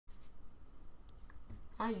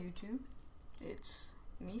Hi YouTube, it's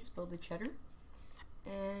me, Spill the Cheddar,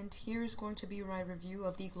 and here's going to be my review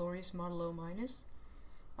of the glorious Model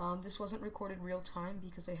O-. This wasn't recorded real time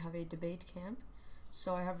because I have a debate camp,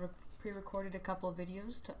 so I have pre-recorded a couple of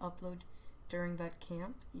videos to upload during that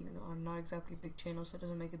camp, even though I'm not exactly a big channel, so it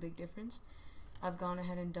doesn't make a big difference. I've gone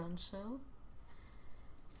ahead and done so.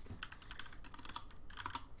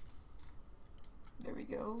 There we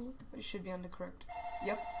go. It should be on the correct.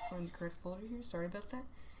 Yep, we're in the correct folder here. Sorry about that.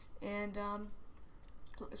 And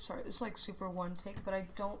sorry, it's like super one take, but I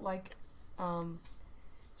don't like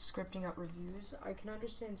scripting out reviews. I can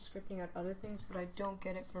understand scripting out other things, but I don't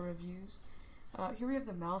get it for reviews. Here we have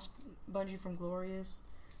the mouse bungee from Glorious.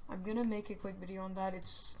 I'm gonna make a quick video on that.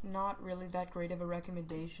 It's not really that great of a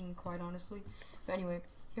recommendation, quite honestly. But anyway,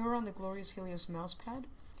 here we're on the Glorious Helios Mousepad.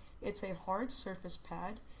 It's a hard surface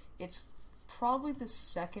pad. It's probably the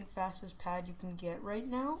second fastest pad you can get right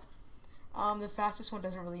now. The fastest one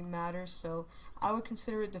doesn't really matter, so I would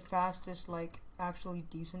consider it the fastest, like, actually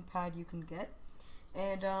decent pad you can get.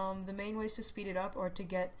 And the main ways to speed it up are to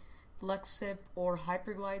get Flexip or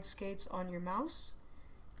Hyperglide skates on your mouse,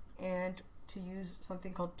 and to use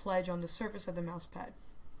something called Pledge on the surface of the mouse pad.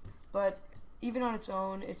 But even on its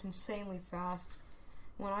own, it's insanely fast.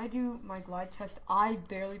 When I do my glide test, I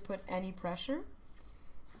barely put any pressure.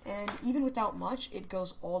 And even without much, it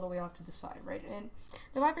goes all the way off to the side, right? And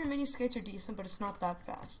the Viper Mini skates are decent, but it's not that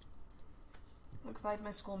fast. Like if I had my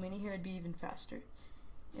Skull Mini here, it'd be even faster.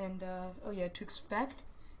 And, oh yeah, to expect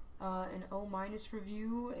an O-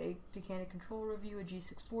 review, a Decanic Control review, a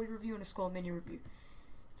G640 review, and a Skull Mini review.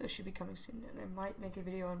 Those should be coming soon, and I might make a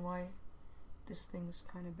video on why this thing is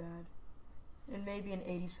kind of bad. And maybe an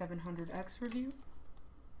 8700X review,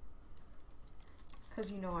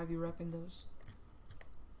 because you know I'd be repping those.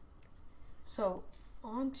 So,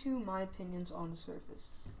 on to my opinions on the surface.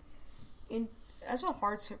 As a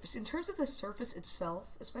hard surface, in terms of the surface itself,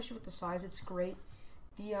 especially with the size, it's great.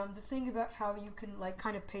 The thing about how you can like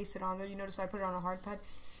kind of paste it on there, you notice I put it on a hard pad.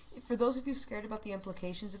 For those of you scared about the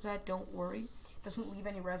implications of that, don't worry. It doesn't leave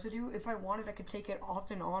any residue. If I wanted, I could take it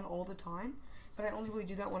off and on all the time, but I only really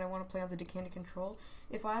do that when I want to play on the Decanic Control.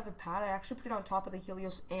 If I have a pad, I actually put it on top of the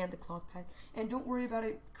Helios and the cloth pad. And don't worry about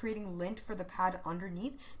it creating lint for the pad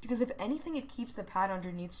underneath, because if anything, it keeps the pad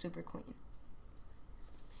underneath super clean.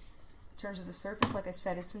 In terms of the surface, like I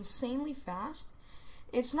said, it's insanely fast.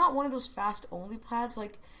 It's not one of those fast only pads.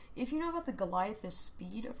 Like, if you know about the Goliath's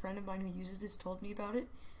speed, a friend of mine who uses this told me about it.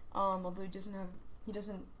 Although he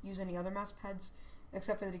doesn't use any other mouse pads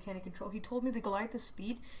except for the Decanic Control. He told me the Goliath's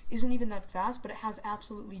speed isn't even that fast, but it has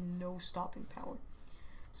absolutely no stopping power.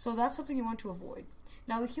 So that's something you want to avoid.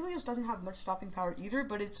 Now the Helios doesn't have much stopping power either,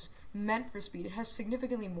 but it's meant for speed. It has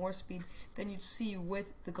significantly more speed than you'd see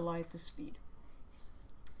with the Goliath's speed.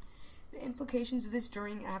 The implications of this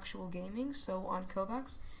during actual gaming, so on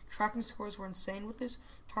Kovacs, tracking scores were insane with this,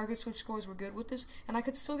 target switch scores were good with this, and I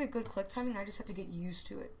could still get good click timing, I just had to get used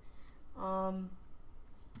to it.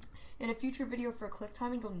 In a future video for click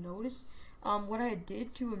timing, you'll notice what I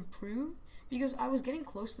did to improve, because I was getting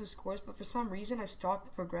close to the scores, but for some reason I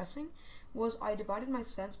stopped progressing, was I divided my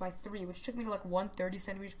sense by 3, which took me to like 130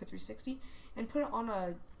 centimeters per 360, and put it on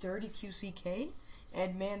a dirty QCK,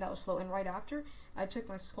 and man, that was slow. And right after, I took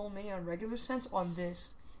my Skull Mini on regular sense on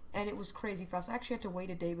this, and it was crazy fast. I actually had to wait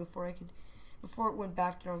a day before it went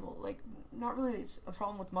back to normal. Like, not really it's a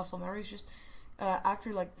problem with muscle memory, it's just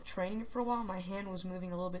after like training it for a while, my hand was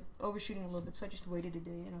moving a little bit, overshooting a little bit, so I just waited a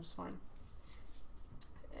day and I was fine.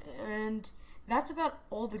 And that's about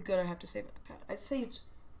all the good I have to say about the pad. I'd say it's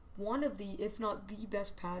one of the, if not the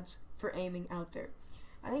best pads for aiming out there.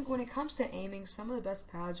 I think when it comes to aiming, some of the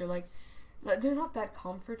best pads are like, they're not that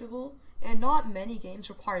comfortable, and not many games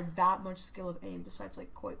require that much skill of aim besides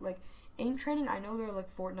like aim training. I know there are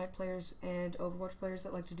like Fortnite players and Overwatch players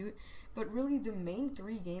that like to do it, but really the main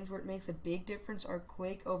 3 games where it makes a big difference are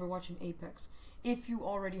Quake, Overwatch, and Apex, if you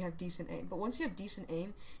already have decent aim. But once you have decent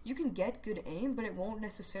aim, you can get good aim, but it won't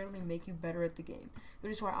necessarily make you better at the game,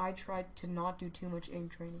 which is why I tried to not do too much aim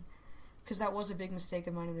training, because that was a big mistake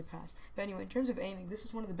of mine in the past. But anyway, in terms of aiming, this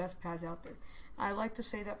is one of the best pads out there. I like to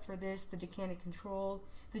say that for this, the Decanic Control,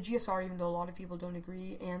 the GSR, even though a lot of people don't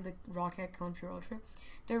agree, and the Rocket Cone Pure Ultra,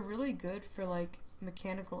 they're really good for like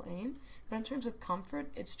mechanical aim, but in terms of comfort,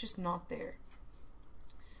 it's just not there.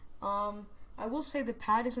 I will say the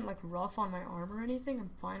pad isn't like rough on my arm or anything.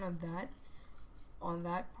 I'm fine on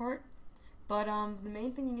that part. But the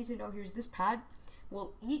main thing you need to know here is this pad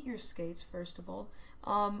will eat your skates, first of all.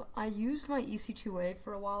 I used my EC2A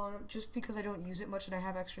for a while just because I don't use it much and I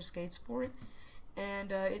have extra skates for it,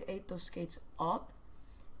 and it ate those skates up.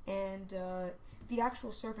 And the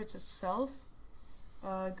actual surface itself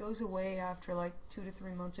Goes away after like 2 to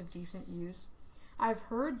 3 months of decent use. I've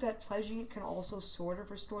heard that pledging it can also sort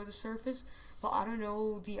of restore the surface, but I don't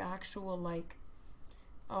know the actual like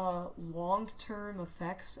long-term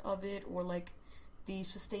effects of it, or like the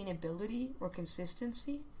sustainability or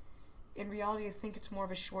consistency. In reality, I think it's more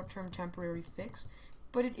of a short-term temporary fix,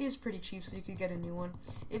 but it is pretty cheap, so you could get a new one.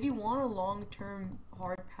 If you want a long-term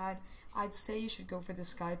hard pad, I'd say you should go for the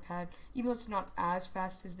Sky Pad. Even though it's not as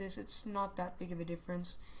fast as this, it's not that big of a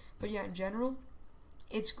difference. But yeah, in general,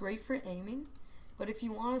 it's great for aiming, but if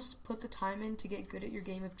you want to put the time in to get good at your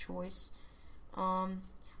game of choice, I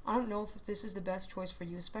don't know if this is the best choice for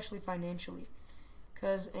you, especially financially,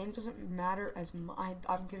 because aim doesn't matter as much.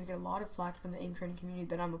 I'm going to get a lot of flack from the aim training community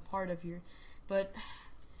that I'm a part of here, but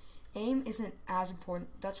aim isn't as important.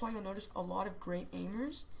 That's why you'll notice a lot of great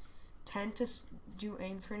aimers tend to do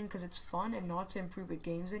aim training because it's fun and not to improve at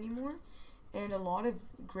games anymore. And a lot of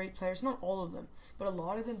great players, not all of them, but a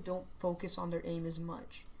lot of them don't focus on their aim as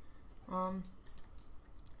much.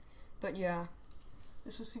 But yeah,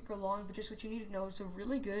 this was super long, but just what you need to know is a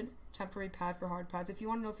really good temporary pad for hard pads. If you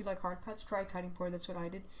want to know if you like hard pads, try Kiting Board. That's what I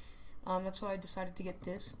did. That's why I decided to get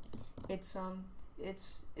this. It's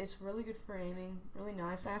really good for aiming, really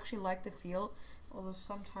nice. I actually like the feel, although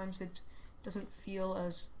sometimes it doesn't feel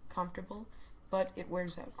as comfortable, but it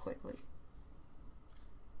wears out quickly.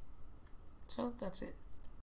 So that's it.